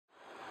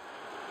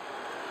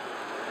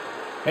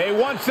A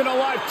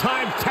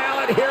once-in-a-lifetime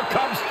talent, here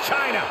comes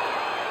Chyna.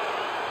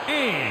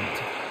 And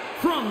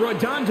from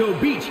Redondo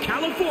Beach,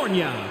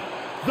 California,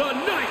 the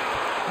ninth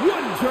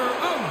wonder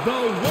of the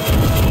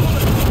world,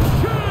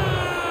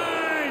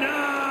 Chyna!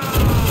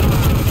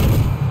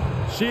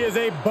 She is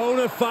a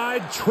bona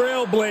fide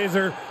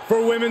trailblazer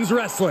for women's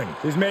wrestling.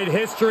 She's made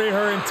history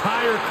her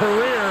entire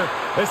career,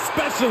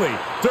 especially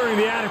during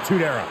the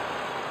Attitude Era.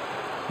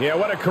 Yeah,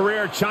 what a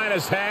career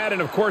Chyna's had,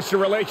 and of course her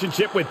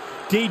relationship with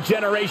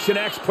D-Generation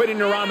X, putting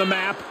her on the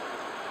map.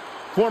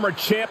 Former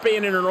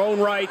champion in her own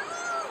right.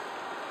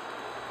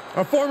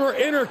 A former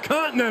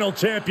Intercontinental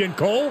Champion,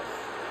 Cole,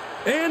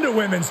 and a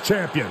women's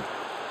champion.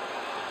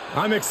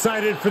 I'm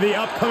excited for the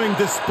upcoming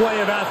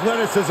display of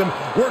athleticism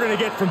we're going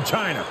to get from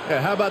Chyna.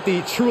 Yeah, how about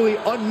the truly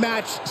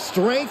unmatched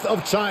strength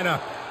of Chyna?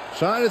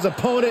 Chyna's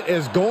opponent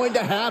is going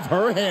to have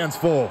her hands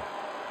full.